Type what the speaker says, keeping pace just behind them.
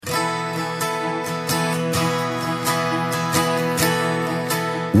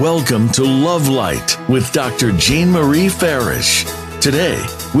Welcome to Love Light with Dr. Jean Marie Farish. Today,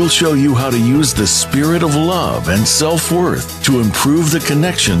 we'll show you how to use the spirit of love and self-worth to improve the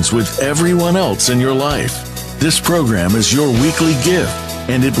connections with everyone else in your life. This program is your weekly gift,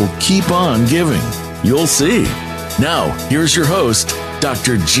 and it will keep on giving. You'll see. Now, here's your host,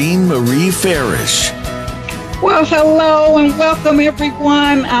 Dr. Jean Marie Farish. Well, hello and welcome,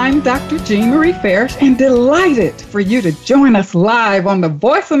 everyone. I'm Dr. Jean Marie Farish and delighted for you to join us live on the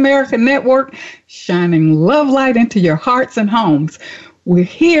Voice America Network, shining love light into your hearts and homes. We're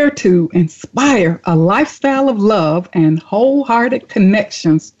here to inspire a lifestyle of love and wholehearted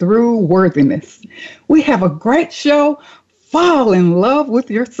connections through worthiness. We have a great show. Fall in love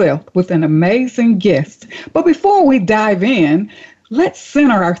with yourself with an amazing guest. But before we dive in, let's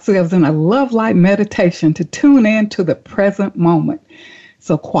center ourselves in a love light meditation to tune in to the present moment.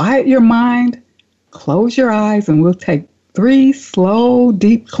 So quiet your mind, close your eyes, and we'll take 3 slow,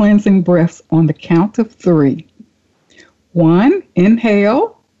 deep cleansing breaths on the count of 3. 1,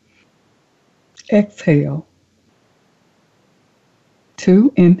 inhale, exhale.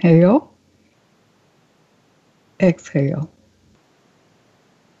 2, inhale, exhale.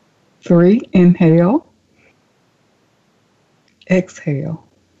 3, inhale, exhale.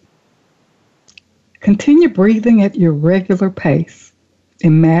 Continue breathing at your regular pace.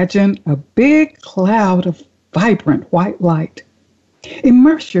 Imagine a big cloud of vibrant white light.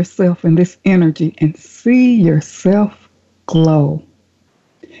 Immerse yourself in this energy and see yourself glow.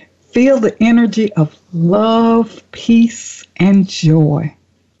 Feel the energy of love, peace, and joy.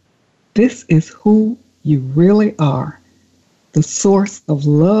 This is who you really are, the source of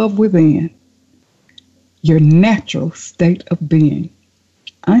love within. Your natural state of being,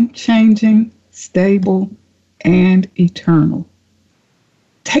 unchanging, stable, and eternal.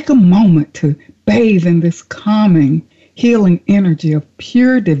 Take a moment to bathe in this calming, healing energy of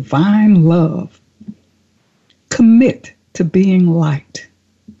pure divine love. Commit to being light.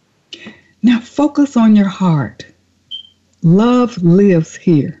 Now focus on your heart. Love lives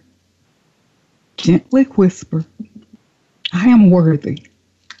here. Gently whisper, I am worthy.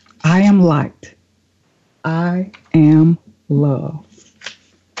 I am light. I am love.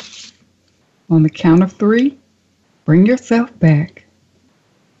 On the count of 3, bring yourself back.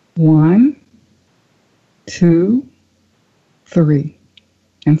 1, 2, 3.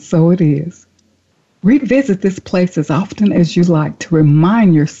 And so it is. Revisit this place as often as you like to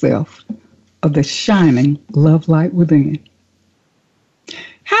remind yourself of the shining love light within.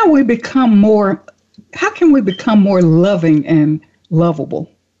 How can we become more loving and lovable?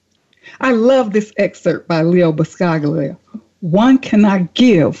 I love this excerpt by Leo Buscaglia. One cannot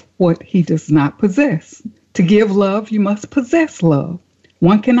give what he does not possess. To give love, you must possess love.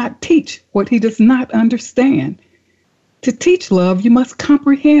 One cannot teach what he does not understand. To teach love, you must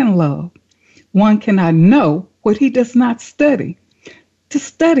comprehend love. One cannot know what he does not study. To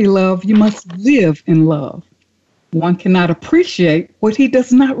study love, you must live in love. One cannot appreciate what he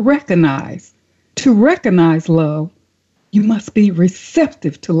does not recognize. To recognize love, you must be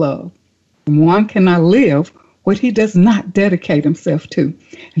receptive to love. One cannot live what he does not dedicate himself to.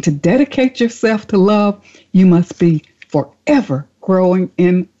 And to dedicate yourself to love, you must be forever growing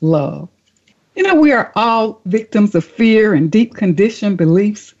in love. You know, we are all victims of fear and deep conditioned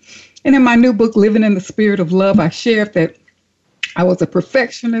beliefs. And in my new book, Living in the Spirit of Love, I shared that I was a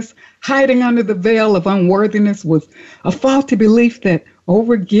perfectionist. Hiding under the veil of unworthiness was a faulty belief that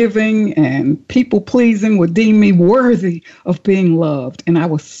overgiving and people-pleasing would deem me worthy of being loved. And I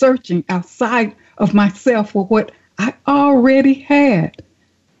was searching outside of myself for what I already had.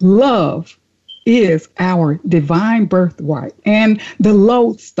 Love is our divine birthright and the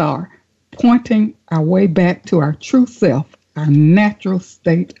lodestar pointing our way back to our true self, our natural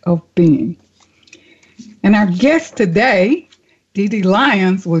state of being. And our guest today, DeeDee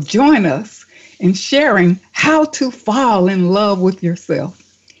Lyons, will join us in sharing how to fall in love with yourself.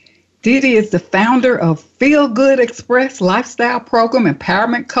 DeeDee is the founder of Feel Good Express lifestyle program,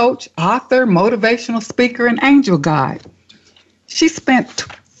 empowerment coach, author, motivational speaker, and angel guide. She spent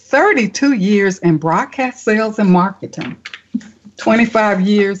 32 years in broadcast sales and marketing, 25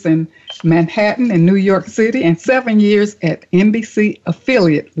 years in Manhattan and New York City, and 7 years at NBC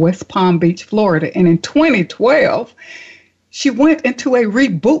affiliate West Palm Beach, Florida. And in 2012, she went into a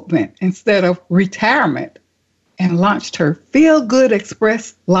rebootment instead of retirement and launched her Feel Good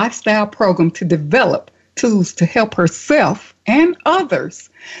Express lifestyle program to develop tools to help herself and others.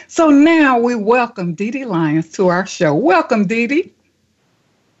 So now we welcome DeeDee Lyons to our show. Welcome, DeeDee.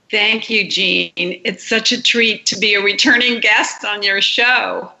 Thank you, Jean. It's such a treat to be a returning guest on your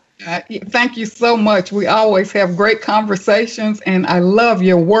show. Thank you so much. We always have great conversations, and I love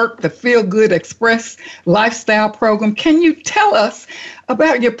your work, the Feel Good Express lifestyle program. Can you tell us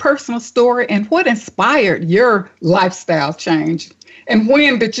about your personal story and what inspired your lifestyle change? And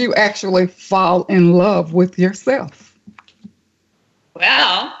when did you actually fall in love with yourself?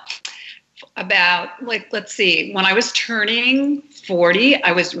 Well, let's see, when I was turning 40,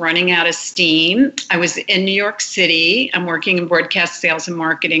 I was running out of steam. I was in New York City. I'm working in broadcast sales and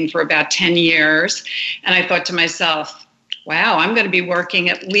marketing for about 10 years. And I thought to myself, wow, I'm going to be working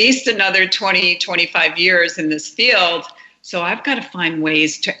at least another 20, 25 years in this field. So I've got to find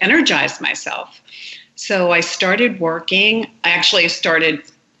ways to energize myself. So I started working. I actually started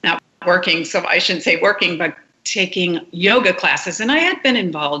not working, so I shouldn't say working, but taking yoga classes. And I had been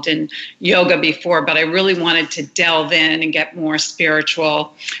involved in yoga before, but I really wanted to delve in and get more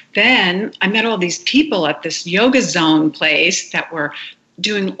spiritual. Then I met all these people at this yoga zone place that were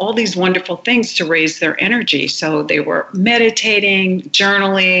doing all these wonderful things to raise their energy. So they were meditating,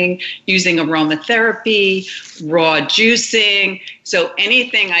 journaling, using aromatherapy, raw juicing. So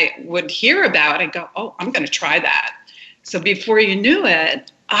anything I would hear about, I'd go, oh, I'm going to try that. So before you knew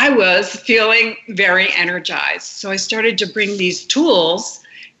it, I was feeling very energized. So I started to bring these tools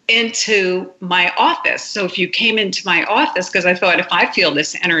into my office. So if you came into my office, because I thought if I feel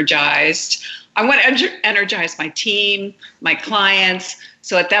this energized, I want to energize my team, my clients.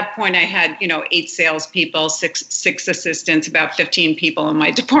 So at that point, I had, 8 salespeople, six assistants, about 15 people in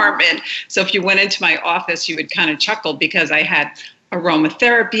my department. So if you went into my office, you would kind of chuckle because I had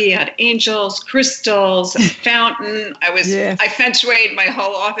aromatherapy, had angels, crystals, a fountain. I feng shuied my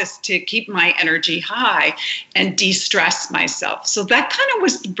whole office to keep my energy high and de-stress myself. So that kind of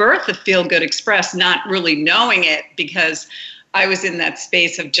was the birth of Feel Good Express, not really knowing it because I was in that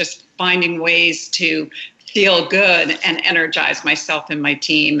space of just finding ways to feel good and energize myself and my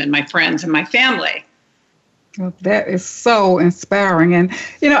team and my friends and my family. Well, that is so inspiring. And,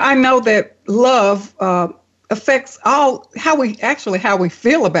 I know that love affects how we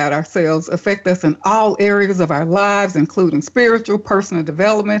feel about ourselves, affect us in all areas of our lives, including spiritual, personal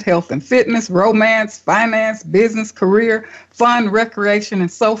development, health and fitness, romance, finance, business, career, fun, recreation,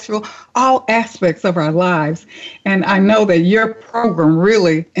 and social, all aspects of our lives. And I know that your program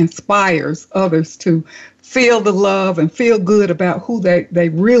really inspires others to feel the love and feel good about who they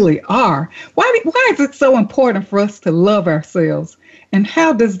really are. Why is it so important for us to love ourselves? And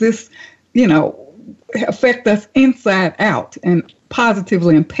how does this, affect us inside out and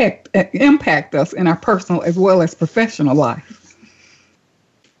positively impact us in our personal as well as professional life?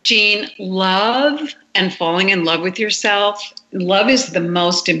 Jean, love and falling in love with yourself, love is the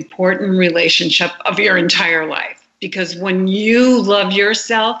most important relationship of your entire life. Because when you love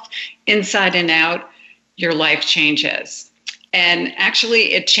yourself inside and out, your life changes. And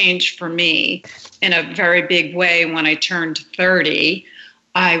actually, it changed for me in a very big way when I turned 30.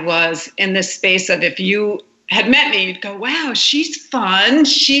 I was in this space of, if you had met me, you'd go, wow, she's fun.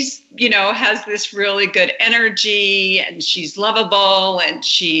 She's, has this really good energy and she's lovable and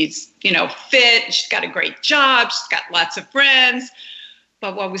she's, fit. She's got a great job. She's got lots of friends.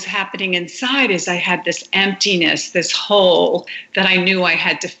 But what was happening inside is I had this emptiness, this hole that I knew I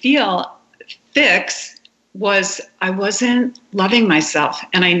had to fix was I wasn't loving myself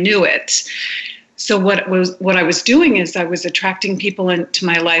and I knew it. So what I was doing is I was attracting people into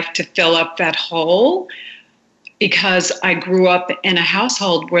my life to fill up that hole because I grew up in a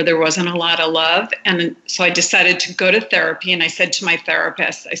household where there wasn't a lot of love. And so I decided to go to therapy. And I said to my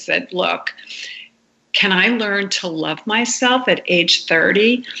therapist, I said, look, can I learn to love myself at age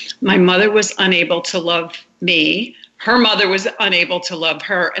 30? My mother was unable to love me. Her mother was unable to love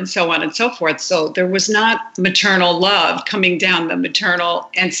her, and so on and so forth. So there was not maternal love coming down the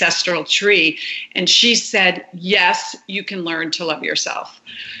maternal ancestral tree. And she said, yes, you can learn to love yourself.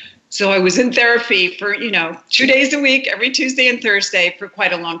 So I was in therapy for, 2 days a week, every Tuesday and Thursday for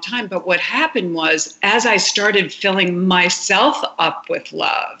quite a long time. But what happened was, as I started filling myself up with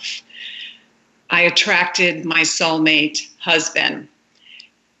love, I attracted my soulmate husband.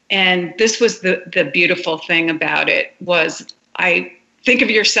 And this was the beautiful thing about it was I think of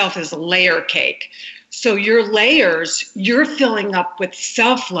yourself as a layer cake. So your layers, you're filling up with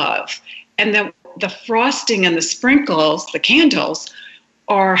self-love. And then the frosting and the sprinkles, the candles,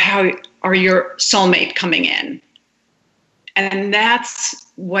 are your soulmate coming in. And that's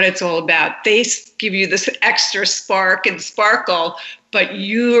what it's all about. They give you this extra spark and sparkle, but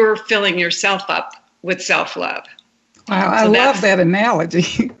you're filling yourself up with self-love. Wow, I love that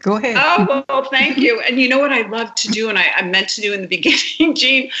analogy. Go ahead. Oh, well, thank you. And you know what I love to do, and I meant to do in the beginning,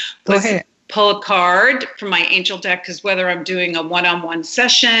 Jean, was pull a card from my angel deck, because whether I'm doing a one-on-one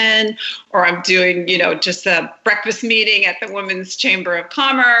session or I'm doing, just a breakfast meeting at the Women's Chamber of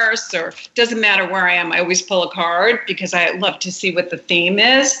Commerce, or doesn't matter where I am, I always pull a card because I love to see what the theme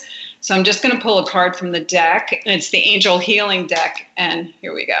is. So I'm just going to pull a card from the deck, and it's the Angel Healing deck. And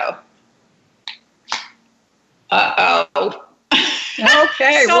here we go. Uh-oh.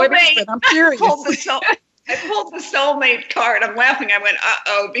 Okay, what is it? I'm curious. I pulled the soulmate card. I'm laughing. I went,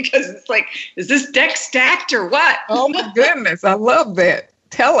 uh-oh, because it's like, is this deck stacked or what? Oh, my goodness. I love that.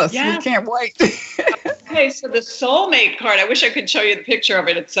 Tell us. Yeah. We can't wait. Okay, so the soulmate card, I wish I could show you the picture of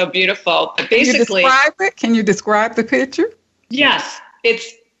it. It's so beautiful. But basically, Can you describe the picture? Yes.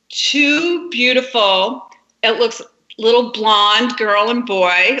 It's two beautiful, it looks little blonde girl and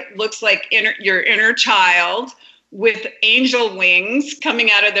boy, looks like your inner child, with angel wings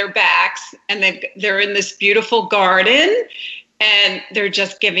coming out of their backs, and they're in this beautiful garden, and they're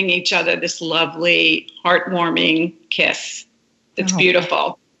just giving each other this lovely, heartwarming kiss. It's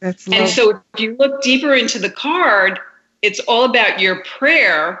beautiful. That's lovely. And so if you look deeper into the card, it's all about your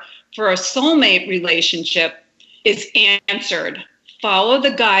prayer for a soulmate relationship is answered. Follow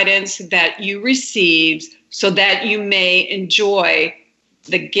the guidance that you received so that you may enjoy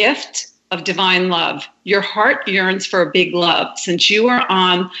the gift of divine love. Your heart yearns for a big love. Since you are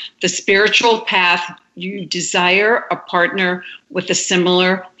on the spiritual path, you desire a partner with a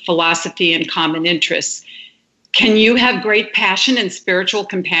similar philosophy and common interests. Can you have great passion and spiritual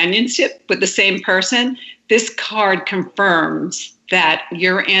companionship with the same person? This card confirms that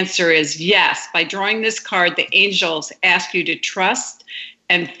your answer is yes. By drawing this card, the angels ask you to trust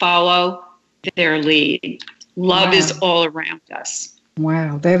and follow their lead. Love is all around us.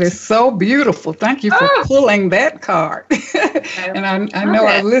 Wow, that is so beautiful. Thank you for pulling that card. And I know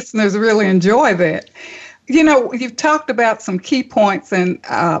our listeners really enjoy that. You've talked about some key points, and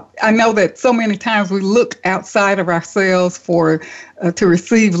I know that so many times we look outside of ourselves to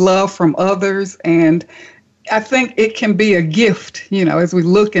receive love from others, and I think it can be a gift, as we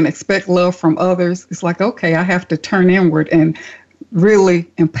look and expect love from others. It's like, okay, I have to turn inward and really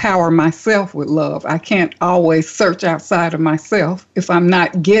empower myself with love. I can't always search outside of myself if I'm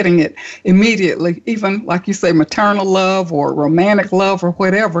not getting it immediately, even like you say, maternal love or romantic love or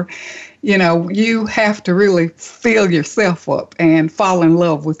whatever. You have to really fill yourself up and fall in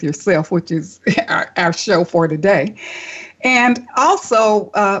love with yourself, which is our show for today. And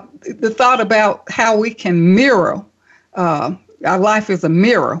also the thought about how we can mirror our life is a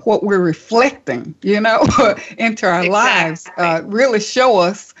mirror, what we're reflecting, into our lives, really show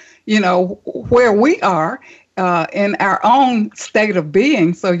us, where we are in our own state of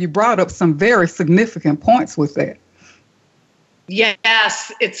being. So you brought up some very significant points with that.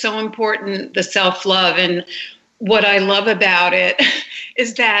 Yes, it's so important, the self-love. And what I love about it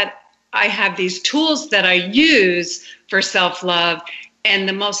is that I have these tools that I use for self-love. And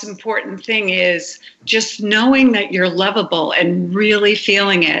the most important thing is just knowing that you're lovable and really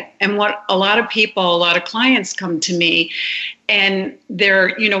feeling it. And what a lot of clients come to me and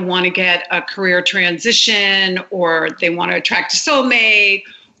they're, want to get a career transition, or they want to attract a soulmate,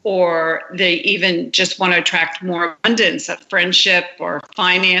 or they even just want to attract more abundance of friendship or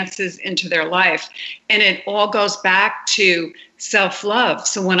finances into their life. And it all goes back to self-love.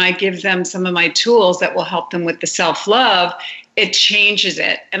 So when I give them some of my tools that will help them with the self-love, it changes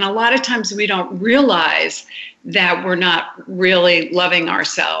it. And a lot of times we don't realize that we're not really loving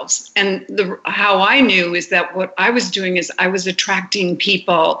ourselves. And how I knew is that what I was doing is I was attracting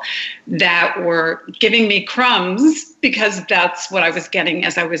people that were giving me crumbs because that's what I was getting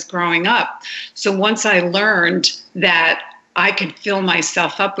as I was growing up. So once I learned that I could fill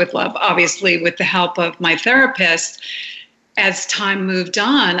myself up with love, obviously with the help of my therapist, as time moved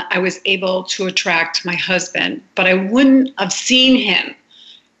on, I was able to attract my husband, but I wouldn't have seen him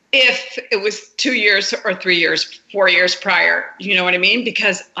if it was 2 years or 3 years, 4 years prior. You know what I mean?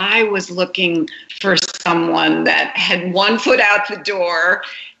 Because I was looking for someone that had one foot out the door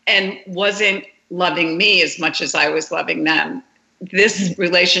and wasn't loving me as much as I was loving them. This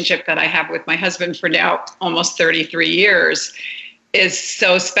relationship that I have with my husband for now almost 33 years is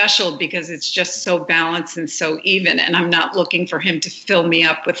so special because it's just so balanced and so even. And I'm not looking for him to fill me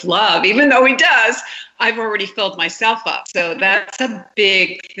up with love, even though he does. I've already filled myself up. So that's a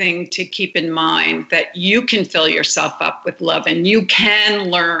big thing to keep in mind, that you can fill yourself up with love and you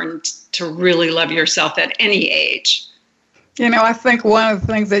can learn to really love yourself at any age. I think one of the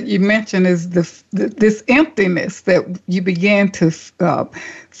things that you mentioned is this emptiness that you begin to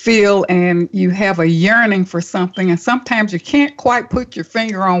feel, and you have a yearning for something, and sometimes you can't quite put your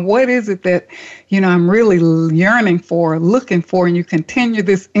finger on what is it that, I'm really yearning for, looking for, and you continue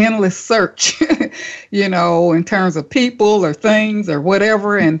this endless search, in terms of people or things or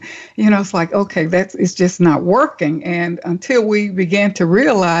whatever, and, it's like, okay, it's just not working, and until we begin to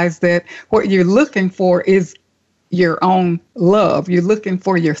realize that what you're looking for is your own love. You're looking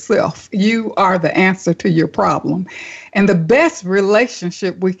for yourself. You are the answer to your problem. And the best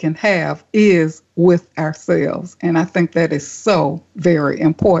relationship we can have is with ourselves. And I think that is so very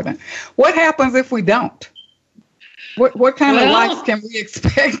important. What happens if we don't? What kind of life can we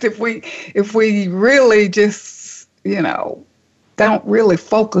expect if we really just, don't really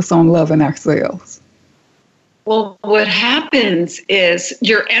focus on loving ourselves? Well, what happens is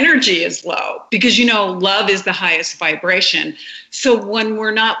your energy is low because, love is the highest vibration. So when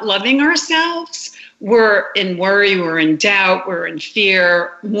we're not loving ourselves, we're in worry, we're in doubt, we're in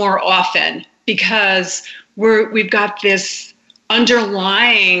fear more often because we've got this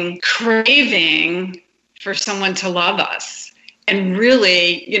underlying craving for someone to love us. And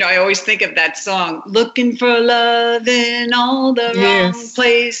really, I always think of that song, looking for love in all the wrong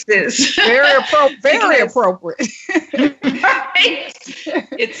places. Very appropriate. Right?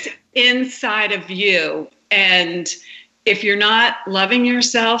 It's inside of you. And if you're not loving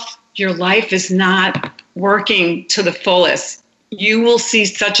yourself, your life is not working to the fullest. You will see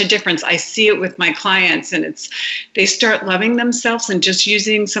such a difference. I see it with my clients, and they start loving themselves and just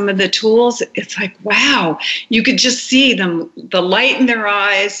using some of the tools. It's like, wow, you could just see them, the light in their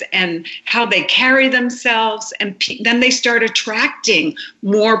eyes and how they carry themselves. And then they start attracting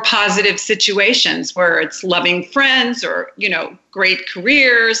more positive situations where it's loving friends or, great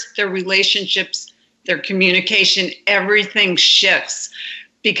careers, their relationships, their communication, everything shifts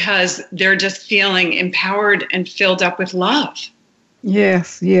because they're just feeling empowered and filled up with love.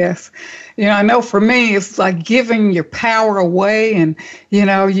 Yes. I know for me, it's like giving your power away, and,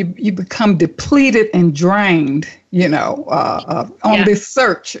 you become depleted and drained, on this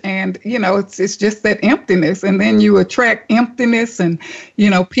search. And, it's just that emptiness. And then you attract emptiness and,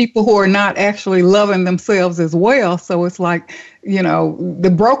 people who are not actually loving themselves as well. So it's like,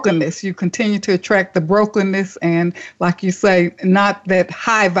 the brokenness, you continue to attract the brokenness, and like you say, not that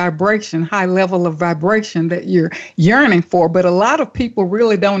high level of vibration that you're yearning for. But a lot of people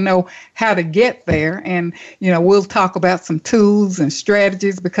really don't know how to get there. And, we'll talk about some tools and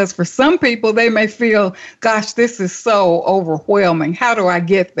strategies, because for some people, they may feel, gosh, this is so overwhelming. How do I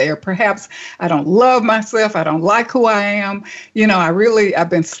get there? Perhaps I don't love myself. I don't like who I am. I've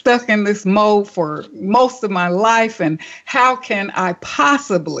been stuck in this mode for most of my life. And how can I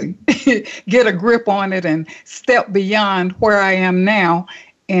possibly get a grip on it and step beyond where I am now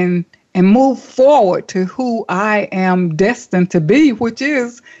and move forward to who I am destined to be, which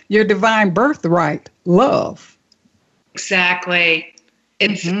is your divine birthright, love. Exactly.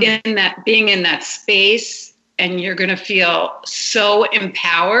 It's in that, being in that space, and you're going to feel so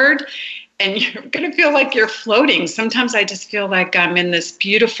empowered, and you're going to feel like you're floating. Sometimes I just feel like I'm in this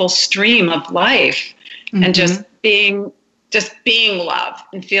beautiful stream of life, and just being love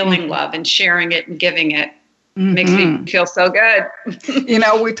and feeling love and sharing it and giving it. Makes me feel so good.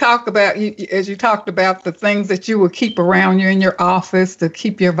 We talk about, as you talked about, the things that you would keep around you in your office to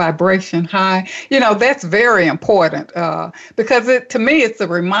keep your vibration high. That's very important because to me, it's a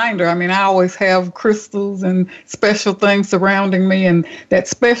reminder. I mean, I always have crystals and special things surrounding me, and that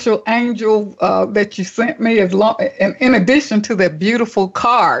special angel that you sent me, and in addition to that beautiful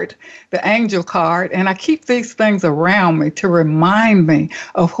card, the angel card, and I keep these things around me to remind me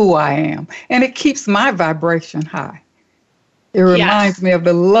of who I am, and it keeps my vibration high. It reminds me of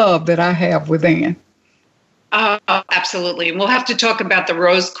the love that I have within. Absolutely. And we'll have to talk about the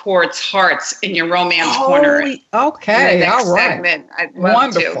rose quartz hearts in your romance corner. Okay. All right. Segment.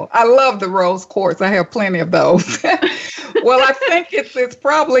 Wonderful. I love the rose quartz. I have plenty of those. Well, I think it's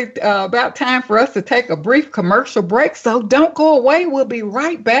probably about time for us to take a brief commercial break. So don't go away. We'll be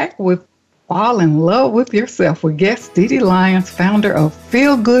right back with Fall in Love with Yourself with guest Dee Dee Lyons, founder of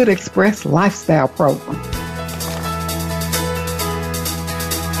Feel Good Express Lifestyle Program.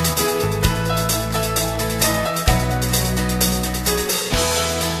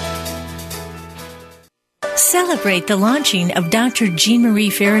 Celebrate the launching of Dr. Jean Marie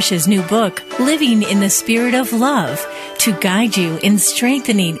Farish's new book, Living in the Spirit of Love, to guide you in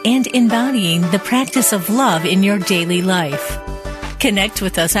strengthening and embodying the practice of love in your daily life. Connect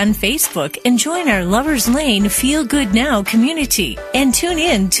with us on Facebook and join our Lover's Lane Feel Good Now community. And tune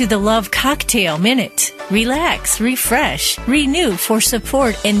in to the Love Cocktail Minute. Relax, refresh, renew for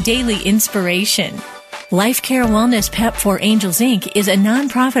support and daily inspiration. Life Care Wellness PEP for Angels Inc. is a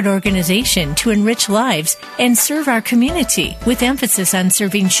nonprofit organization to enrich lives and serve our community with emphasis on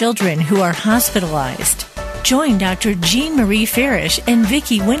serving children who are hospitalized. Join Dr. Jean Marie Farish and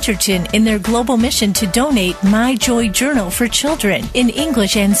Vicki Winterton in their global mission to donate My Joy Journal for children in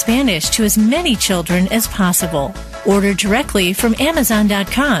English and Spanish to as many children as possible. Order directly from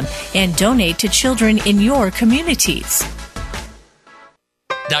Amazon.com and donate to children in your communities.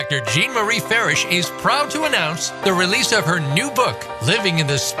 Dr. Jean Marie Farish is proud to announce the release of her new book, Living in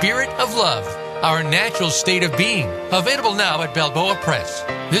the Spirit of Love, Our Natural State of Being, available now at Balboa Press.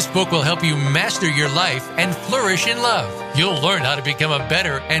 This book will help you master your life and flourish in love. You'll learn how to become a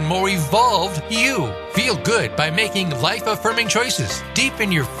better and more evolved you. Feel good by making life-affirming choices. Deepen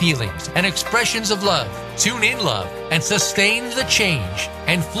your feelings and expressions of love. Tune in love and sustain the change.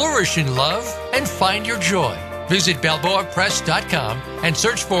 And flourish in love and find your joy. Visit BalboaPress.com and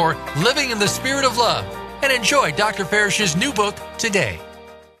search for Living in the Spirit of Love and enjoy Dr. Farish's new book today.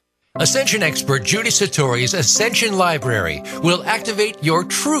 Ascension expert Judy Satori's Ascension Library will activate your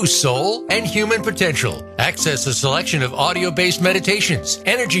true soul and human potential. Access a selection of audio-based meditations,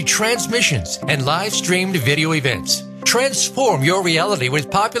 energy transmissions, and live-streamed video events. Transform your reality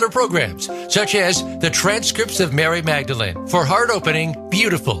with popular programs such as the transcripts of Mary Magdalene for heart-opening,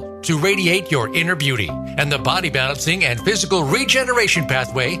 beautiful, to radiate your inner beauty, and the body balancing and physical regeneration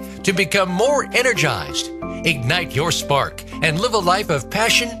pathway to become more energized. Ignite your spark and live a life of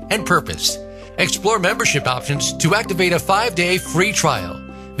passion and purpose. Explore membership options to activate a 5-day free trial.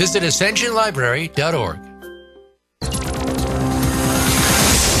 Visit ascensionlibrary.org.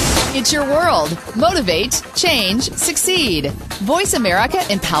 It's your world. Motivate, change, succeed.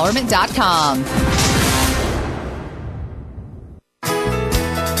 VoiceAmericaEmpowerment.com.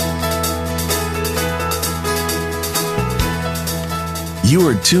 You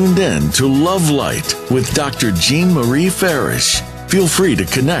are tuned in to Love Light with Dr. Jean Marie Farish. Feel free to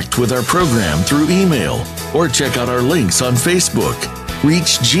connect with our program through email or check out our links on Facebook.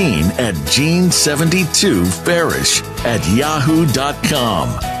 Reach Jean at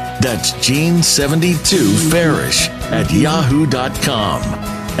Jean72Farish@yahoo.com. That's Jean72Farish@yahoo.com.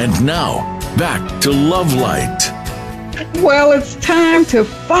 And now, back to Love Light. Well, it's time to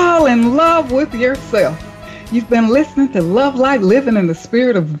fall in love with yourself. You've been listening to Love Light, Living in the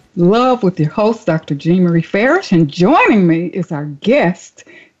Spirit of Love with your host, Dr. Jean Marie Farish. And joining me is our guest,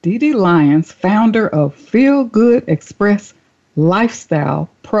 Dee Dee Lyons, founder of Feel Good Express Lifestyle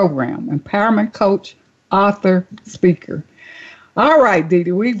Program, empowerment coach, author, speaker. All right, Dee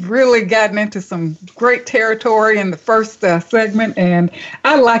Dee, we've really gotten into some great territory in the first segment, and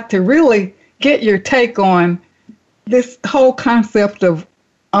I'd like to really get your take on this whole concept of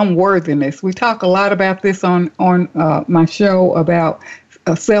unworthiness. We talk a lot about this on my show about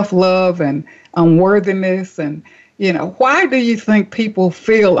self-love and unworthiness, and why do you think people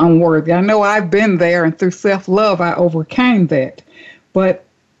feel unworthy? I know I've been there, and through self-love I overcame that. But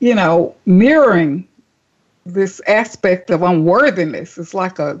mirroring this aspect of unworthiness is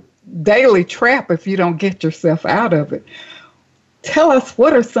like a daily trap if you don't get yourself out of it. Tell us,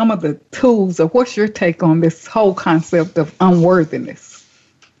 what are some of the tools, or what's your take on this whole concept of unworthiness?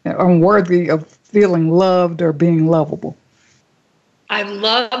 Unworthy of feeling loved or being lovable. I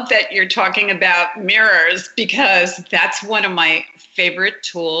love that you're talking about mirrors, because that's one of my favorite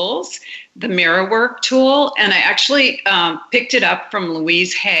tools, the mirror work tool. And I actually picked it up from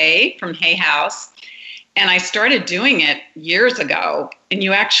Louise Hay from Hay House. And I started doing it years ago. And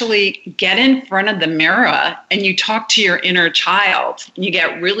you actually get in front of the mirror and you talk to your inner child. You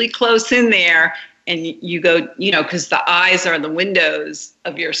get really close in there. And you go, because the eyes are the windows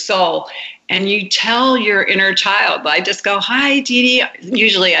of your soul. And you tell your inner child, I just go, hi, Dee Dee.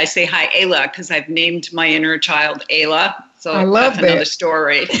 Usually I say, hi, Ayla, because I've named my inner child Ayla. So I love that's another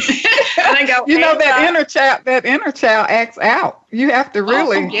story. And I go, that inner child acts out. You have to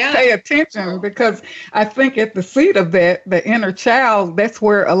really pay attention, because I think at the seat of that, the inner child, that's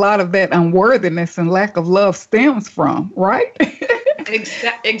where a lot of that unworthiness and lack of love stems from, right?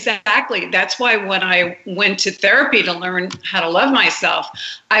 Exactly. That's why when I went to therapy to learn how to love myself,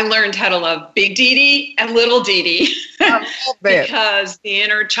 I learned how to love Big Dee Dee and Little Dee Dee. I love that. Because the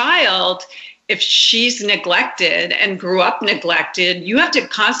inner child, if she's neglected and grew up neglected, you have to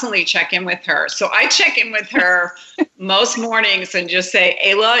constantly check in with her. So I check in with her most mornings and just say,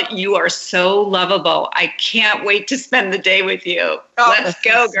 Ayla, you are so lovable. I can't wait to spend the day with you. Let's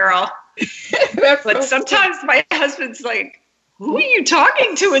go, girl. But sometimes my husband's like, who are you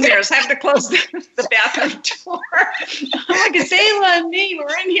talking to in there? So I have to close the bathroom door. I'm like, it's Ayla and me.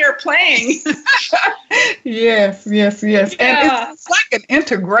 We're in here playing. Yes. Yeah. And it's like an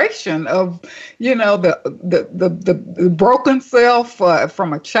integration of, the broken self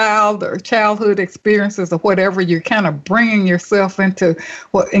from a child or childhood experiences or whatever. You're kind of bringing yourself into,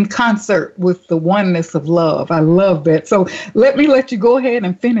 in concert with the oneness of love. I love that. So let you go ahead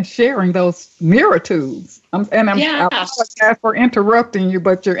and finish sharing those mirror tools. I apologize for interrupting you,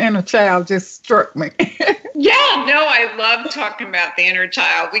 but your inner child just struck me. Yeah, no, I love talking about the inner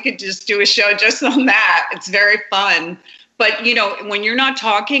child. We could just do a show just on that. It's very fun. But, when you're not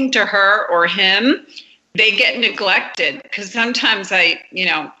talking to her or him, they get neglected, because sometimes I,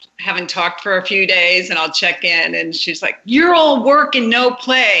 haven't talked for a few days and I'll check in and she's like, you're all work and no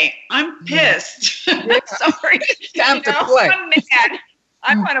play. I'm pissed. Yeah. Sorry. Time to play. I'm mad.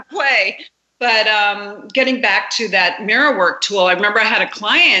 I want to play. But getting back to that mirror work tool, I remember I had a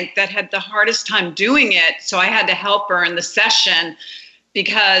client that had the hardest time doing it. So I had to help her in the session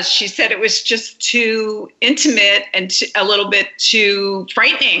because she said it was just too intimate and a little bit too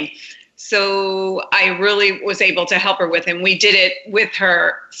frightening. So I really was able to help her with it. And we did it with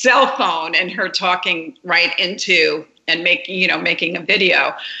her cell phone and her talking right into and making a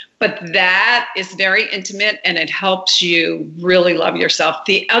video. But that is very intimate and it helps you really love yourself.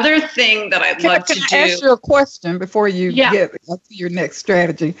 The other thing that I'd love to do. Can I ask you a question before you get to your next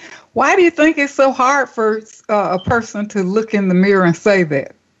strategy? Why do you think it's so hard for a person to look in the mirror and say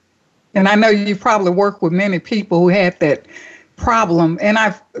that? And I know you probably work with many people who had that problem, and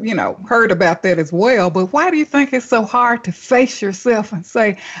I've, heard about that as well. But why do you think it's so hard to face yourself and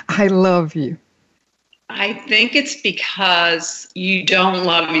say, I love you? I think it's because you don't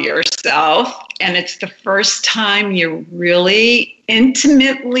love yourself, and it's the first time you're really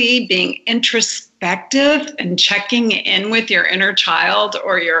intimately being introspective and checking in with your inner child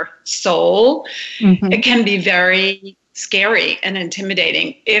or your soul. Mm-hmm. It can be very scary and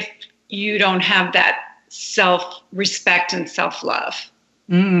intimidating if you don't have that self-respect and self-love.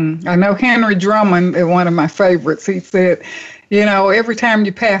 I know Henry Drummond, one of my favorites, he said, every time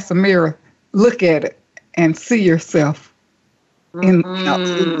you pass a mirror, look at it and see yourself in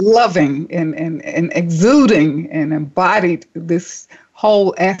loving and exuding and embodied this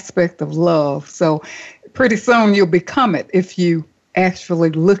whole aspect of love. So pretty soon you'll become it if you actually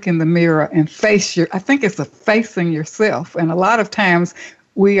look in the mirror and I think it's facing yourself. And a lot of times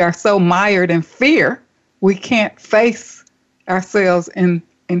we are so mired in fear, we can't face ourselves in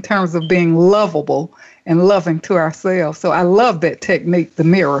terms of being lovable and loving to ourselves. So I love that technique, the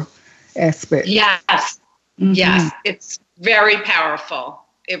mirror aspect. Yes. Mm-hmm. Yes. It's very powerful.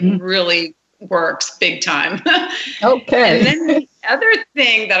 It really works big time. Okay. And then the other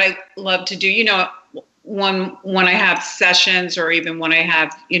thing that I love to do, when I have sessions or even when I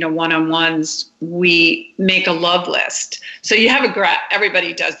have, one-on-ones, we make a love list. So you have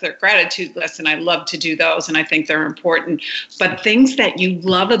everybody does their gratitude list, and I love to do those, and I think they're important. But things that you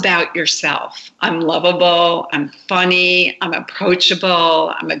love about yourself. I'm lovable, I'm funny, I'm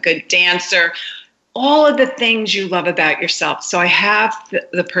approachable, I'm a good dancer. All of the things you love about yourself. So I have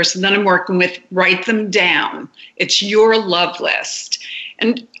the person that I'm working with write them down. It's your love list.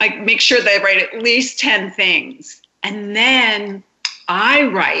 And I make sure they write at least 10 things. And then I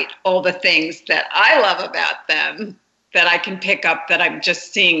write all the things that I love about them that I can pick up that I'm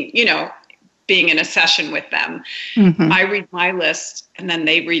just seeing, being in a session with them. Mm-hmm. I read my list and then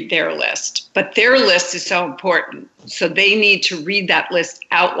they read their list. But their list is so important. So they need to read that list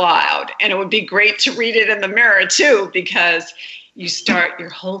out loud. And it would be great to read it in the mirror too, because your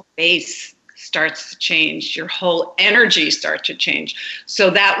whole face starts to change. Your whole energy starts to change. So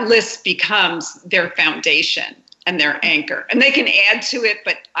that list becomes their foundation and their anchor. And they can add to it,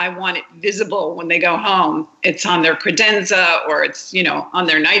 but I want it visible when they go home. It's on their credenza or it's, on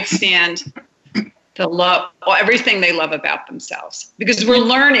their nightstand. To love everything they love about themselves, because we're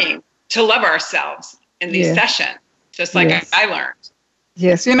learning to love ourselves in these sessions, just like I learned.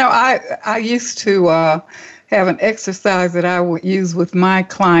 Yes. I used to have an exercise that I would use with my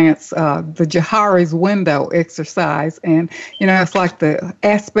clients, the Johari's window exercise. And, it's like the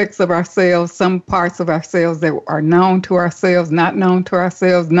aspects of ourselves, some parts of ourselves that are known to ourselves, not known to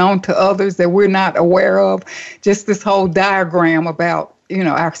ourselves, known to others that we're not aware of. Just this whole diagram about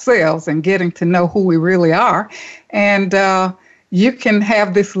ourselves and getting to know who we really are. And you can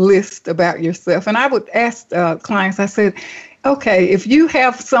have this list about yourself. And I would ask clients, I said, okay, if you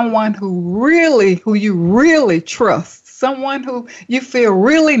have someone who you really trust, someone who you feel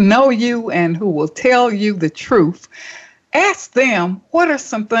really know you and who will tell you the truth, ask them, what are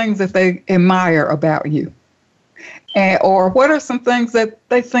some things that they admire about you? or what are some things that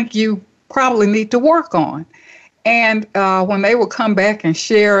they think you probably need to work on. And when they will come back and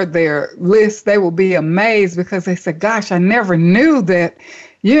share their list, they will be amazed because they said, gosh, I never knew that,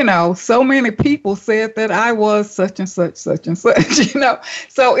 so many people said that I was such and such, such and such,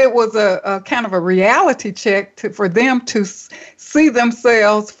 So it was a kind of a reality check for them to see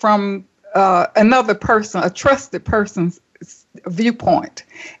themselves from another person, a trusted person's viewpoint,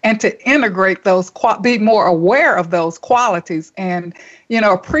 and to integrate those, be more aware of those qualities and,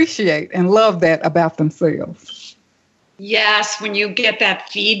 appreciate and love that about themselves. Yes, when you get that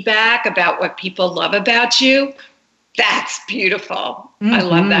feedback about what people love about you, that's beautiful. Mm-hmm. I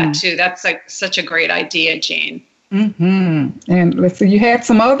love that too. That's like such a great idea, Jean. Mm-hmm. And let's see, you had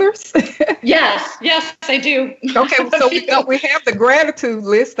some others? Yes, I do. Okay, so we have the gratitude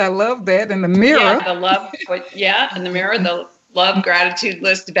list. I love that. And the mirror. Yeah, and the mirror, the love gratitude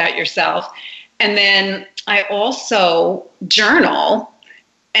list about yourself. And then I also journal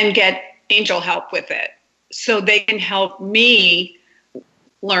and get angel help with it, so they can help me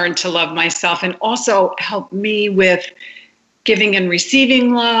learn to love myself and also help me with giving and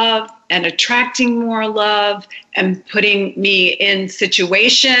receiving love and attracting more love and putting me in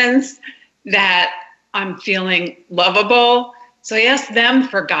situations that I'm feeling lovable. So I ask them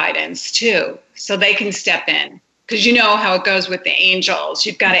for guidance too, so they can step in. Because you know how it goes with the angels.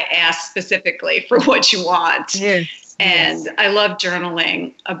 You've got to ask specifically for what you want. Yes. And I love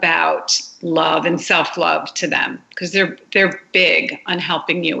journaling about love and self-love to them because they're big on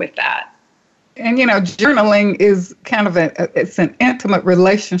helping you with that. And, journaling is kind of it's an intimate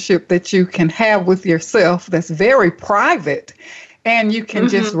relationship that you can have with yourself that's very private. And you can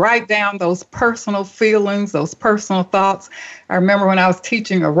just write down those personal feelings, those personal thoughts. I remember when I was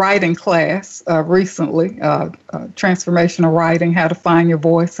teaching a writing class recently, transformational writing, how to find your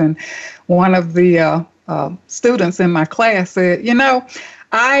voice. And one of the students in my class said,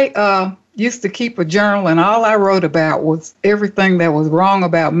 I used to keep a journal and all I wrote about was everything that was wrong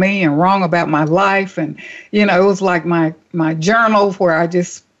about me and wrong about my life. And, it was like my journal where I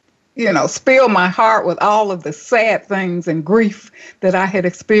just spill my heart with all of the sad things and grief that I had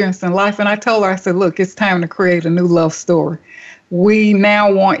experienced in life. And I told her, I said, look, it's time to create a new love story. We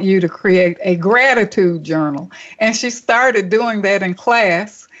now want you to create a gratitude journal. And she started doing that in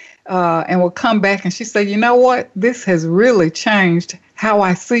class and would come back and she said, you know what? This has really changed how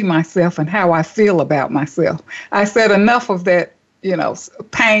I see myself and how I feel about myself. I said, enough of that,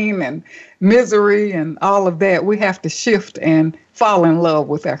 pain and misery and all of that. We have to shift and fall in love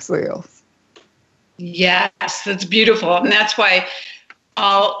with ourselves. Yes, that's beautiful. And that's why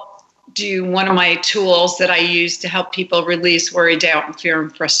I'll do one of my tools that I use to help people release worry, doubt, and fear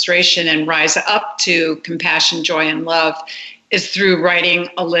and frustration and rise up to compassion, joy, and love is through writing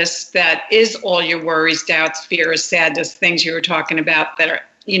a list that is all your worries, doubts, fears, sadness, things you were talking about that are,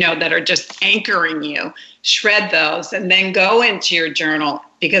 that are just anchoring you. Shred those and then go into your journal,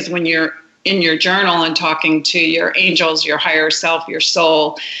 because when you're in your journal and talking to your angels, your higher self, your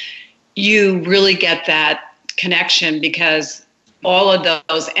soul, you really get that connection because all of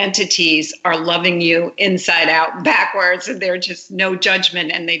those entities are loving you inside out, backwards, and they're just no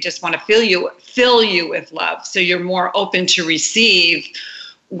judgment and they just want to fill you with love. So you're more open to receive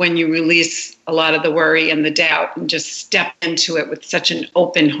when you release a lot of the worry and the doubt and just step into it with such an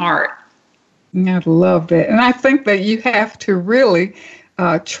open heart. I love that. And I think that you have to really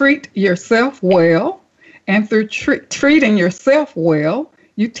treat yourself well. And through treating yourself well,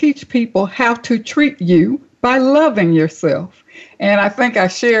 you teach people how to treat you by loving yourself. And I think I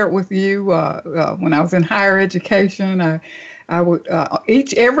shared with you when I was in higher education, I would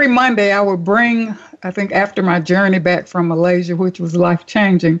every Monday I would bring, I think after my journey back from Malaysia, which was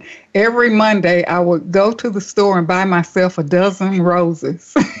life-changing, every Monday I would go to the store and buy myself a dozen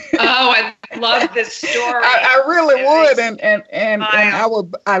roses. Oh, I love this story. I really would, and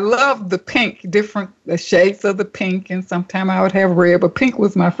I loved the pink, the shades of the pink, and sometimes I would have red, but pink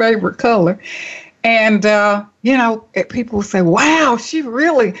was my favorite color. And, people would say, wow, she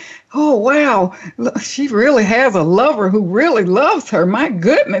really has a lover who really loves her. My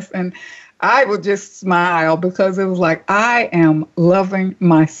goodness. And I would just smile because it was like, I am loving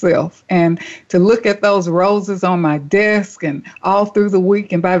myself. And to look at those roses on my desk and all through the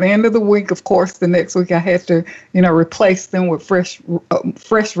week. And by the end of the week, of course, the next week I had to, replace them with fresh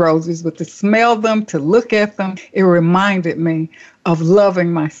roses. But to smell them, to look at them, it reminded me of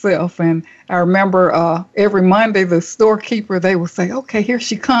loving myself. And I remember every Monday, the storekeeper, they would say, okay, here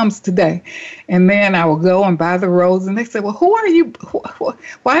she comes today. And then I would go and buy the rose. And they said, well, who are you?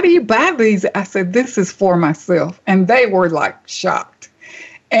 Why do you buy these? I said, this is for myself. And they were like shocked.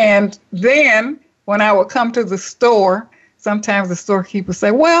 And then when I would come to the store, sometimes the storekeeper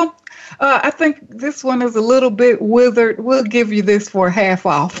say, well, I think this one is a little bit withered. We'll give you this for half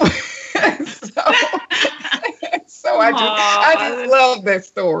off. So I just love that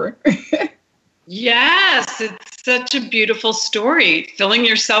story. Yes, it's such a beautiful story, filling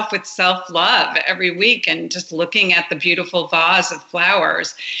yourself with self-love every week and just looking at the beautiful vase of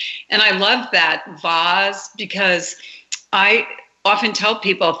flowers. And I love that vase because I often tell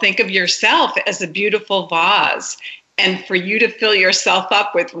people, think of yourself as a beautiful vase. And for you to fill yourself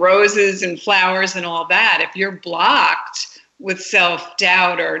up with roses and flowers and all that, if you're blocked with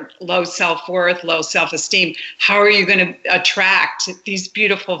self-doubt or low self-worth, low self-esteem, how are you going to attract these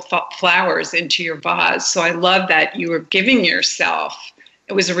beautiful flowers into your vase? So I love that you were giving yourself.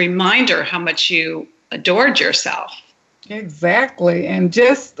 It was a reminder how much you adored yourself. Exactly. And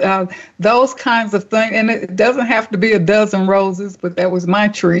just those kinds of things. And it doesn't have to be a dozen roses, but that was my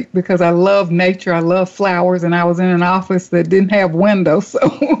treat because I love nature. I love flowers. And I was in an office that didn't have windows. So,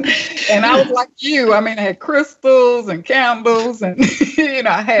 and I was like you. I mean, I had crystals and candles and,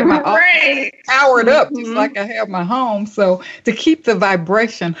 I had my office powered up just like I have my home. So to keep the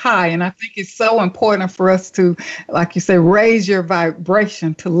vibration high. And I think it's so important for us to, like you say, raise your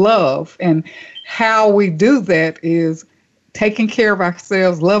vibration to love. And how we do that is taking care of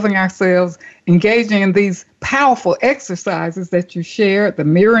ourselves, loving ourselves, engaging in these powerful exercises that you shared, the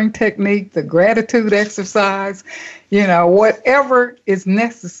mirroring technique, the gratitude exercise, whatever is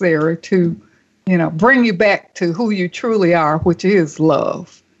necessary to, bring you back to who you truly are, which is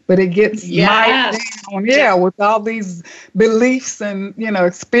love. But it gets mired down, with all these beliefs and,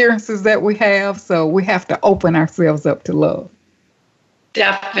 experiences that we have. So we have to open ourselves up to love.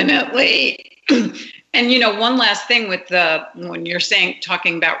 Definitely. And, one last thing with when you're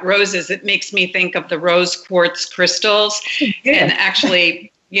talking about roses, it makes me think of the rose quartz crystals. Yeah. And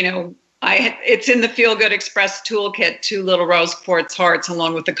actually, it's in the Feel Good Express toolkit, 2 little rose quartz hearts,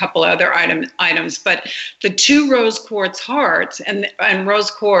 along with a couple other items. But the 2 rose quartz hearts and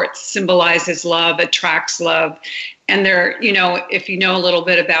rose quartz symbolizes love, attracts love. And they're, if you know a little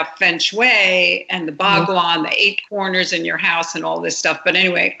bit about Feng Shui and the Bhagwan, the 8 corners in your house and all this stuff. But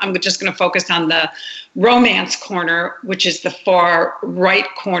anyway, I'm just going to focus on the romance corner, which is the far right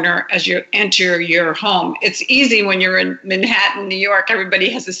corner as you enter your home. It's easy when you're in Manhattan, New York. Everybody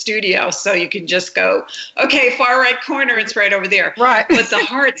has a studio, so you can just go, okay, far right corner, it's right over there. Right. But the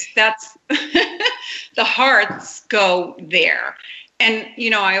hearts, the hearts go there. And,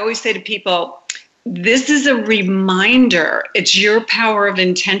 I always say to people, this is a reminder. It's your power of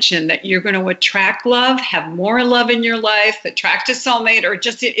intention that you're going to attract love, have more love in your life, attract a soulmate, or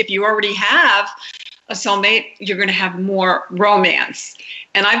just if you already have a soulmate, you're going to have more romance.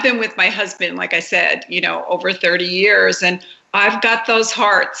 And I've been with my husband, like I said, over 30 years, and I've got those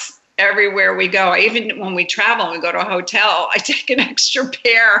hearts everywhere we go. Even when we travel and we go to a hotel, I take an extra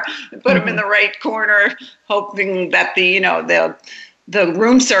pair and put them in the right corner, hoping that the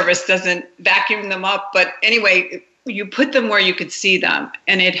room service doesn't vacuum them up. But anyway, you put them where you could see them,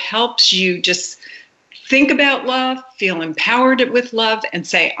 and it helps you just think about love, feel empowered with love, and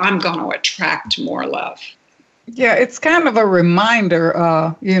say, I'm going to attract more love. Yeah, it's kind of a reminder,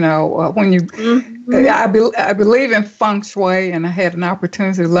 when you, I believe in Feng Shui, and I had an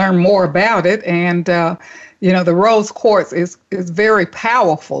opportunity to learn more about it. And, the rose quartz is very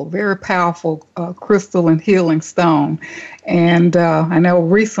powerful crystal and healing stone. And I know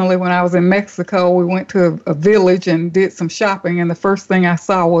recently when I was in Mexico, we went to a village and did some shopping. And the first thing I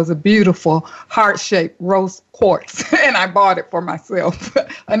saw was a beautiful heart-shaped rose quartz. And I bought it for myself.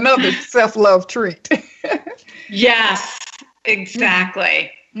 Another self-love treat. Yes,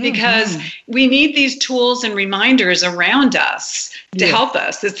 exactly. Because we need these tools and reminders around us to help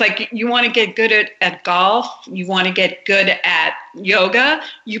us. It's like you want to get good at golf. You want to get good at yoga.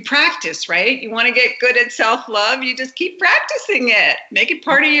 You practice, right? You want to get good at self-love. You just keep practicing it. Make it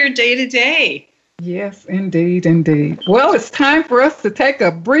part of your day-to-day. Yes, indeed, indeed. Well, it's time for us to take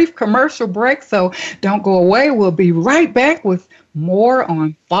a brief commercial break, so don't go away. We'll be right back with more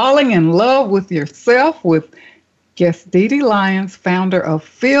on falling in love with yourself with guest Dee Dee Lyons, founder of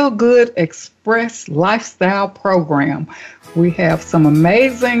Feel Good Express Lifestyle Program. We have some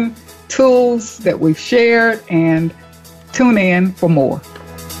amazing tools that we've shared, and tune in for more.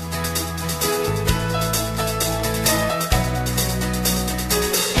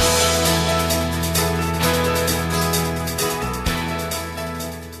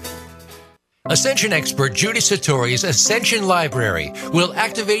 Ascension expert Judy Satori's Ascension Library will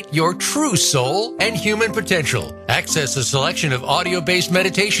activate your true soul and human potential. Access a selection of audio-based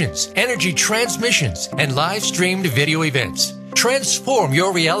meditations, energy transmissions, and live-streamed video events. Transform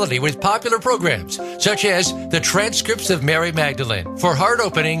your reality with popular programs such as the Transcripts of Mary Magdalene for Heart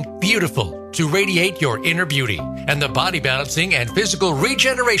Opening Beautiful to radiate your inner beauty, and the Body Balancing and Physical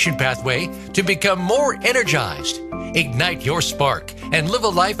Regeneration Pathway to become more energized. Ignite your spark and live a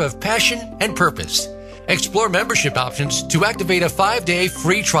life of passion and purpose. Explore membership options to activate a 5-day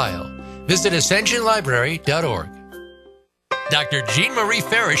free trial. Visit ascensionlibrary.org. Dr. Jean Marie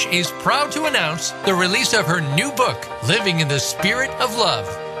Farish is proud to announce the release of her new book, Living in the Spirit of Love,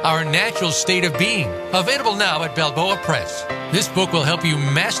 Our Natural State of Being, available now at Balboa Press. This book will help you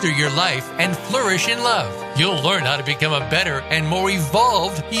master your life and flourish in love. You'll learn how to become a better and more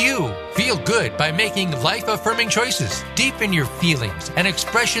evolved you. Feel good by making life-affirming choices. Deepen your feelings and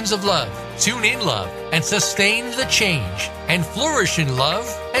expressions of love. Tune in love and sustain the change. And flourish in love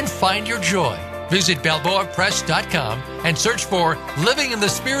and find your joy. Visit BalboaPress.com and search for Living in the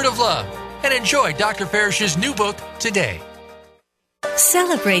Spirit of Love and enjoy Dr. Farish's new book today.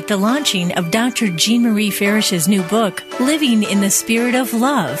 Celebrate the launching of Dr. Jean Marie Farish's new book, Living in the Spirit of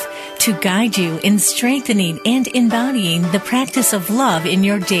Love, to guide you in strengthening and embodying the practice of love in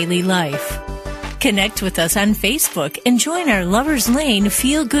your daily life. Connect with us on Facebook and join our Lover's Lane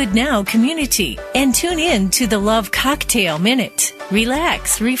Feel Good Now community. And tune in to the Love Cocktail Minute.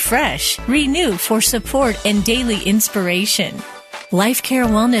 Relax, refresh, renew for support and daily inspiration. Life Care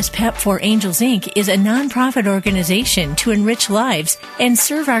Wellness PEP for Angels, Inc. is a nonprofit organization to enrich lives and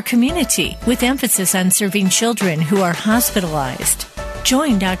serve our community, with emphasis on serving children who are hospitalized.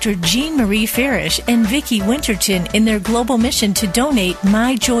 Join Dr. Jean Marie Farish and Vicki Winterton in their global mission to donate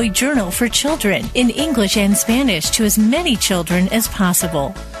My Joy Journal for children in English and Spanish to as many children as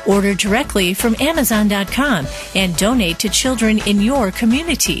possible. Order directly from Amazon.com and donate to children in your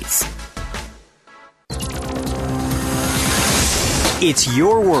communities. It's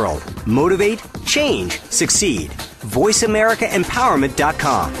your world. Motivate, change, succeed.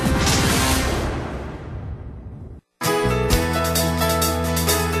 VoiceAmericaEmpowerment.com.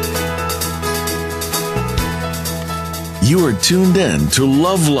 You are tuned in to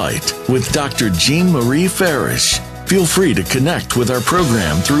Love Light with Dr. Jean Marie Farish. Feel free to connect with our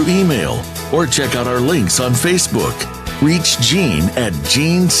program through email or check out our links on Facebook. Reach Jean at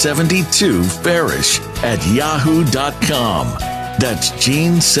Jean72Farish@yahoo.com. That's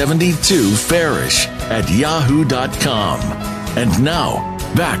Jean72Farish@yahoo.com. And now,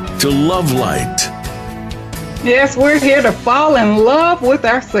 back to Love Light. Yes, we're here to fall in love with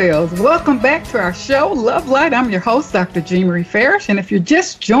ourselves. Welcome back to our show, Love Light. I'm your host, Dr. Jean Marie Farish. And if you're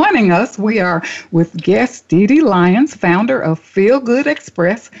just joining us, we are with guest Dee Dee Lyons, founder of Feel Good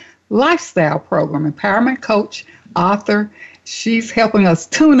Express Lifestyle Program, empowerment coach, author. She's helping us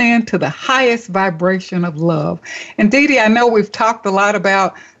tune in to the highest vibration of love. And Dee Dee, I know we've talked a lot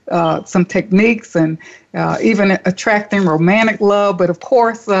about some techniques and even attracting romantic love, but of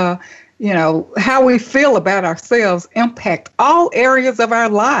course, how we feel about ourselves impact all areas of our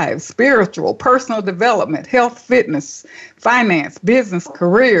lives: spiritual, personal development, health, fitness, finance, business,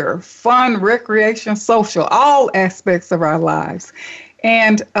 career, fun, recreation, social, all aspects of our lives.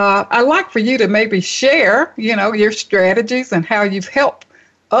 And I'd like for you to maybe share, your strategies and how you've helped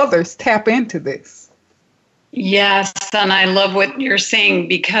others tap into this. Yes, and I love what you're saying,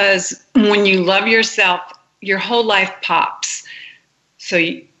 because when you love yourself, your whole life pops. So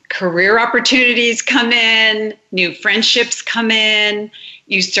career opportunities come in, new friendships come in,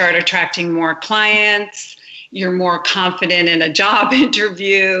 you start attracting more clients, you're more confident in a job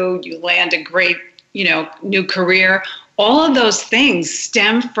interview, you land a great, new career. All of those things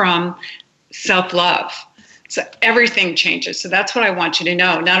stem from self-love. So everything changes. So that's what I want you to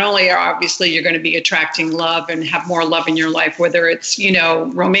know. Not only are obviously you're going to be attracting love and have more love in your life, whether it's,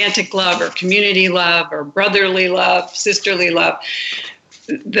 romantic love or community love or brotherly love, sisterly love.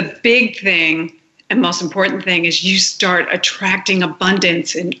 The big thing and most important thing is you start attracting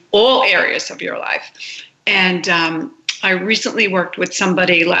abundance in all areas of your life. And I recently worked with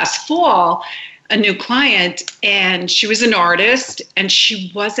somebody last fall, a new client, and she was an artist, and she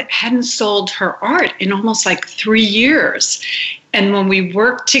hadn't sold her art in almost 3 years. And when we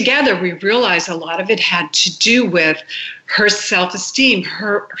worked together, we realized a lot of it had to do with her self-esteem,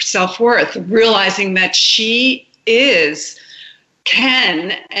 her self-worth, realizing that she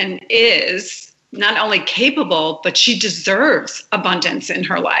can and is not only capable, but she deserves abundance in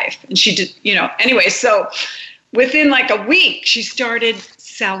her life. And she did, anyway, so within a week, she started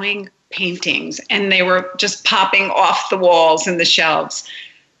selling paintings, and they were just popping off the walls and the shelves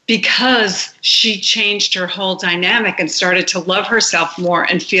because she changed her whole dynamic and started to love herself more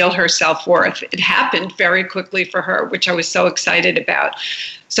and feel her self-worth. It happened very quickly for her, which I was so excited about.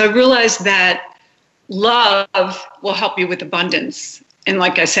 So I realized that love will help you with abundance. And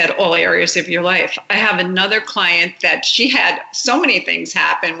like I said, all areas of your life. I have another client that she had so many things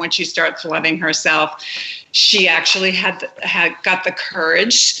happen when she starts loving herself. She actually had got the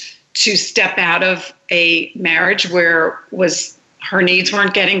courage to step out of a marriage where her needs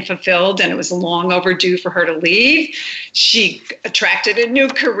weren't getting fulfilled and it was long overdue for her to leave. She attracted a new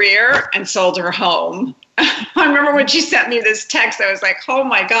career and sold her home. I remember when she sent me this text, I was like, oh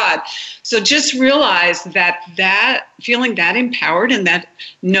my God. So just realize that feeling that empowered and that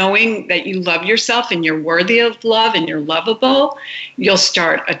knowing that you love yourself and you're worthy of love and you're lovable, you'll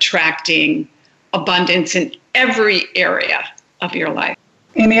start attracting abundance in every area of your life.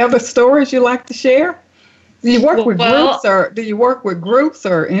 Any other stories you like to share? Do you work with groups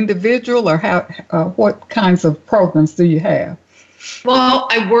or individual, or what kinds of programs do you have? Well,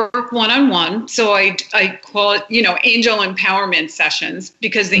 I work one-on-one, so I call it, angel empowerment sessions,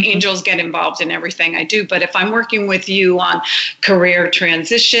 because the angels get involved in everything I do. But if I'm working with you on career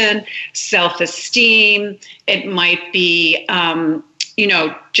transition, self-esteem, it might be,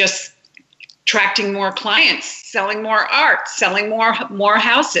 just attracting more clients, selling more art, selling more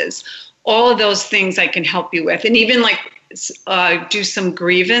houses. All of those things I can help you with. And even do some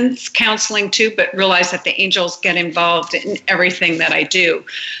grievance counseling too, but realize that the angels get involved in everything that I do.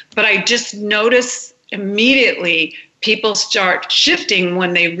 But I just notice immediately people start shifting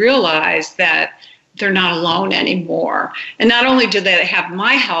when they realize that they're not alone anymore. And not only do they have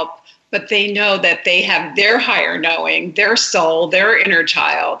my help, but they know that they have their higher knowing, their soul, their inner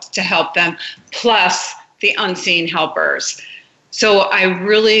child to help them, plus the unseen helpers. So I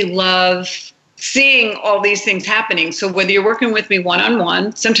really love seeing all these things happening. So whether you're working with me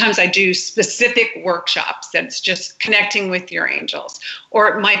one-on-one, sometimes I do specific workshops that's just connecting with your angels, or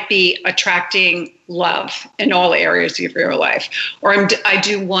it might be attracting love in all areas of your life. Or I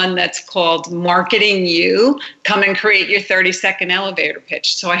do one that's called Marketing You, come and create your 30-second elevator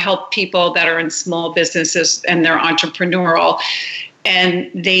pitch. So I help people that are in small businesses and they're entrepreneurial,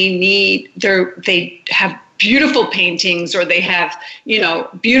 and they have beautiful paintings, or they have,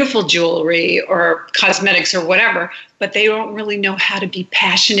 beautiful jewelry or cosmetics or whatever, but they don't really know how to be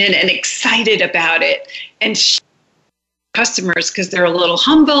passionate and excited about it and customers because they're a little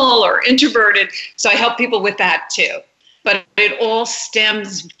humble or introverted. So I help people with that too. But it all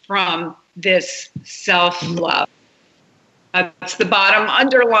stems from this self-love. That's the bottom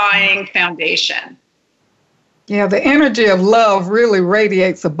underlying foundation. Yeah, the energy of love really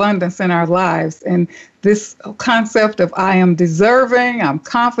radiates abundance in our lives. And this concept of I am deserving, I'm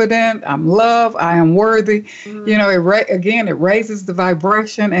confident, I'm loved, I am worthy, it raises the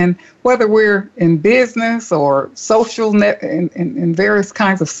vibration. And whether we're in business or social in various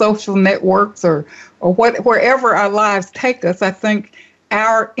kinds of social networks or wherever our lives take us, I think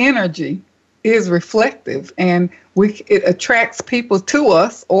our energy is reflective, and it attracts people to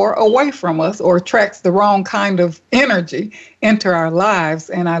us or away from us, or attracts the wrong kind of energy into our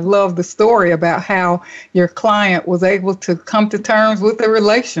lives. And I love the story about how your client was able to come to terms with the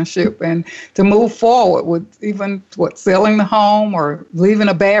relationship and to move forward with even selling the home or leaving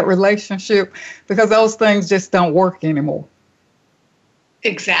a bad relationship, because those things just don't work anymore.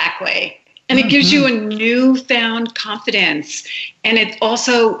 Exactly. And it gives you a newfound confidence. And it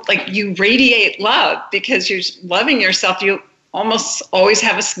also, you radiate love because you're loving yourself. You almost always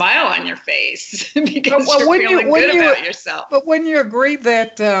have a smile on your face because you're feeling good about yourself. But when you agree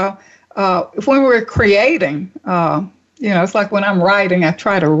that when we're creating, it's like when I'm writing, I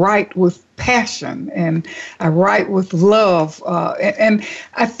try to write with passion and I write with love. And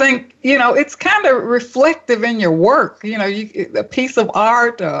I think, it's kind of reflective in your work. A piece of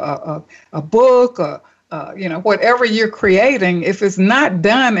art, a book, whatever you're creating, if it's not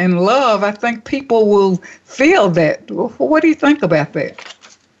done in love, I think people will feel that. What do you think about that?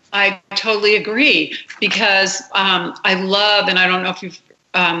 I totally agree, because I love, and I don't know if you've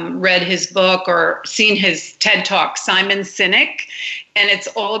read his book or seen his TED Talk, Simon Sinek, and it's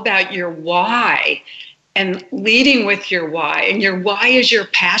all about your why and leading with your why. And your why is your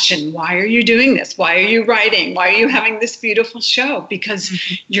passion. Why are you doing this? Why are you writing? Why are you having this beautiful show? Because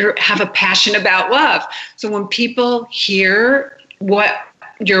you have a passion about love. So when people hear what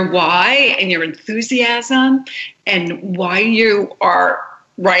your why and your enthusiasm and why you are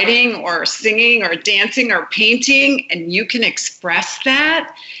writing or singing or dancing or painting, and you can express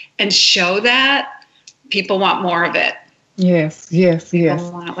that and show that, people want more of it. Yes.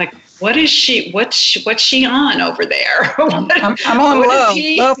 What is she? What's she on over there? I'm on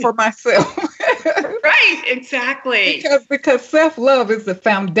love for myself. Right, exactly. Because self-love is the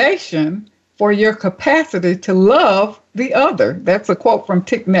foundation for your capacity to love the other. That's a quote from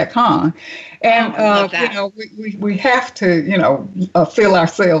Thich Nhat Hanh. And, we have to, fill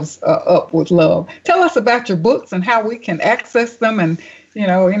ourselves up with love. Tell us about your books and how we can access them and,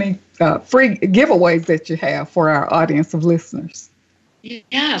 any free giveaways that you have for our audience of listeners.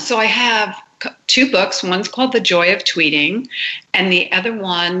 Yeah, so I have 2 books. One's called The Joy of Tweeting, and the other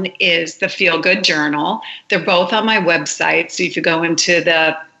one is The Feel Good Journal. They're both on my website, so if you go into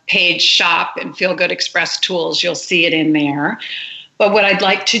the page shop and Feel Good Express Tools, you'll see it in there. But what I'd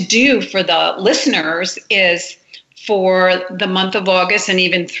like to do for the listeners is for the month of August and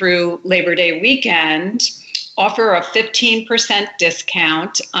even through Labor Day weekend, offer a 15%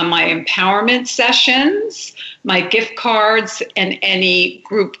 discount on my empowerment sessions, my gift cards, and any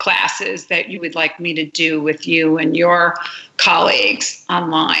group classes that you would like me to do with you and your colleagues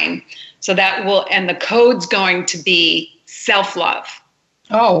online. So that will, and the code's going to be self-love.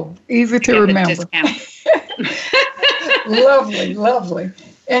 Oh, easy to remember. Lovely, lovely.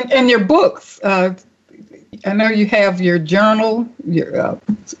 And your books, I know you have your journal, your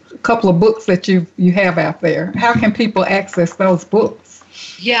couple of books that you have out there. How can people access those books?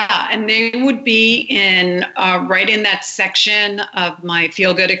 Yeah, and they would be in right in that section of my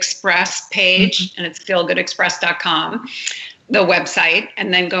Feel Good Express page, and it's feelgoodexpress.com, the website,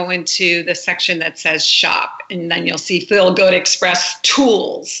 and then go into the section that says shop, and then you'll see Feel Good Express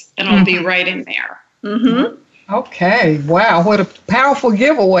Tools, and it'll be right in there. Mm-hmm. Okay. Wow. What a powerful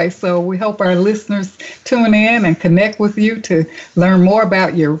giveaway. So we hope our listeners tune in and connect with you to learn more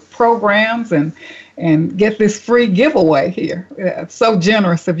about your programs and get this free giveaway here. So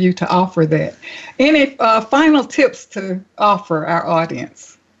generous of you to offer that. Any final tips to offer our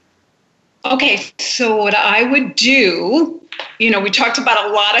audience? Okay. So what I would do, we talked about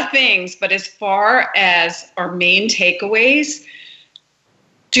a lot of things, but as far as our main takeaways,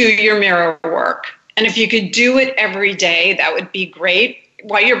 do your mirror work. And if you could do it every day, that would be great.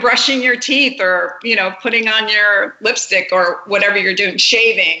 While you're brushing your teeth or, putting on your lipstick or whatever you're doing,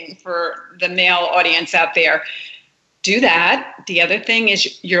 shaving for the male audience out there, do that. The other thing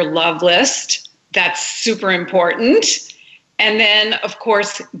is your love list. That's super important. And then, of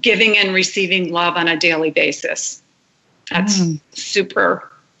course, giving and receiving love on a daily basis. That's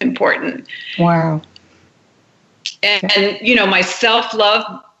super important. Wow. And my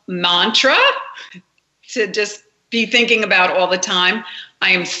self-love mantra to just be thinking about all the time. I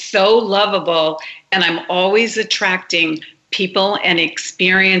am so lovable, and I'm always attracting people and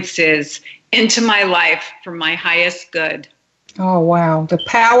experiences into my life for my highest good. Oh, wow. The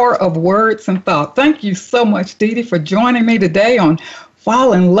power of words and thought. Thank you so much, Dee Dee, for joining me today on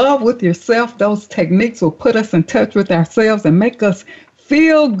Fall in Love with Yourself. Those techniques will put us in touch with ourselves and make us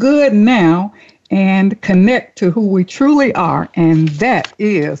feel good now and connect to who we truly are, and that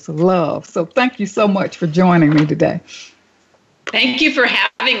is love. So thank you so much for joining me today. Thank you for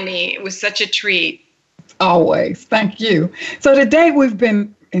having me. It was such a treat. Always. Thank you. So today we've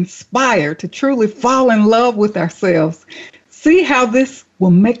been inspired to truly fall in love with ourselves. See how this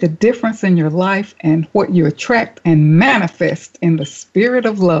will make a difference in your life and what you attract and manifest in the spirit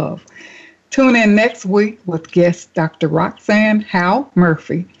of love. Tune in next week with guest Dr. Roxanne Howe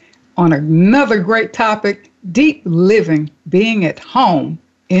Murphy on another great topic, deep living, being at home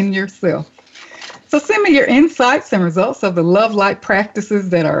in yourself. So send me your insights and results of the Love Light practices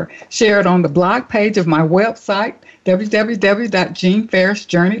that are shared on the blog page of my website,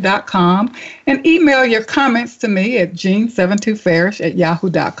 www.jeanfarrisjourney.com, and email your comments to me at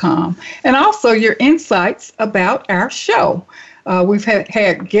jean72farish@yahoo.com. And also your insights about our show. We've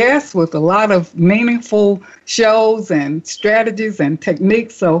had guests with a lot of meaningful shows and strategies and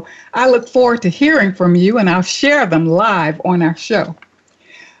techniques, so I look forward to hearing from you, and I'll share them live on our show.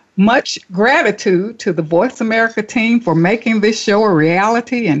 Much gratitude to the Voice America team for making this show a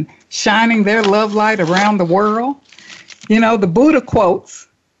reality and shining their love light around the world. The Buddha quotes,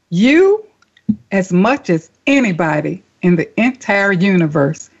 "You, as much as anybody in the entire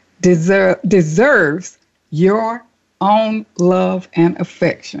universe, deserves your own love and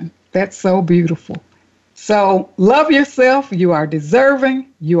affection." That's so beautiful. So love yourself. You are deserving.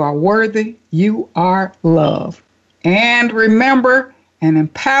 You are worthy. You are love. And remember, an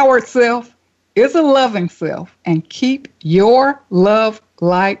empowered self is a loving self, and keep your love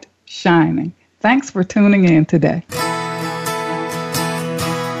light shining. Thanks for tuning in today.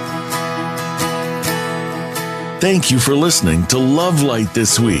 Thank you for listening to Love Light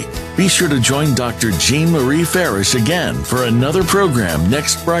this week. Be sure to join Dr. Jean Marie Farish again for another program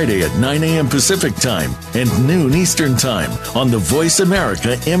next Friday at 9 a.m. Pacific Time and noon Eastern Time on the Voice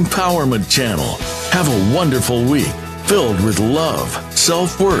America Empowerment Channel. Have a wonderful week. filled with love,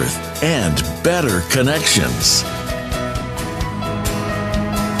 self-worth, and better connections.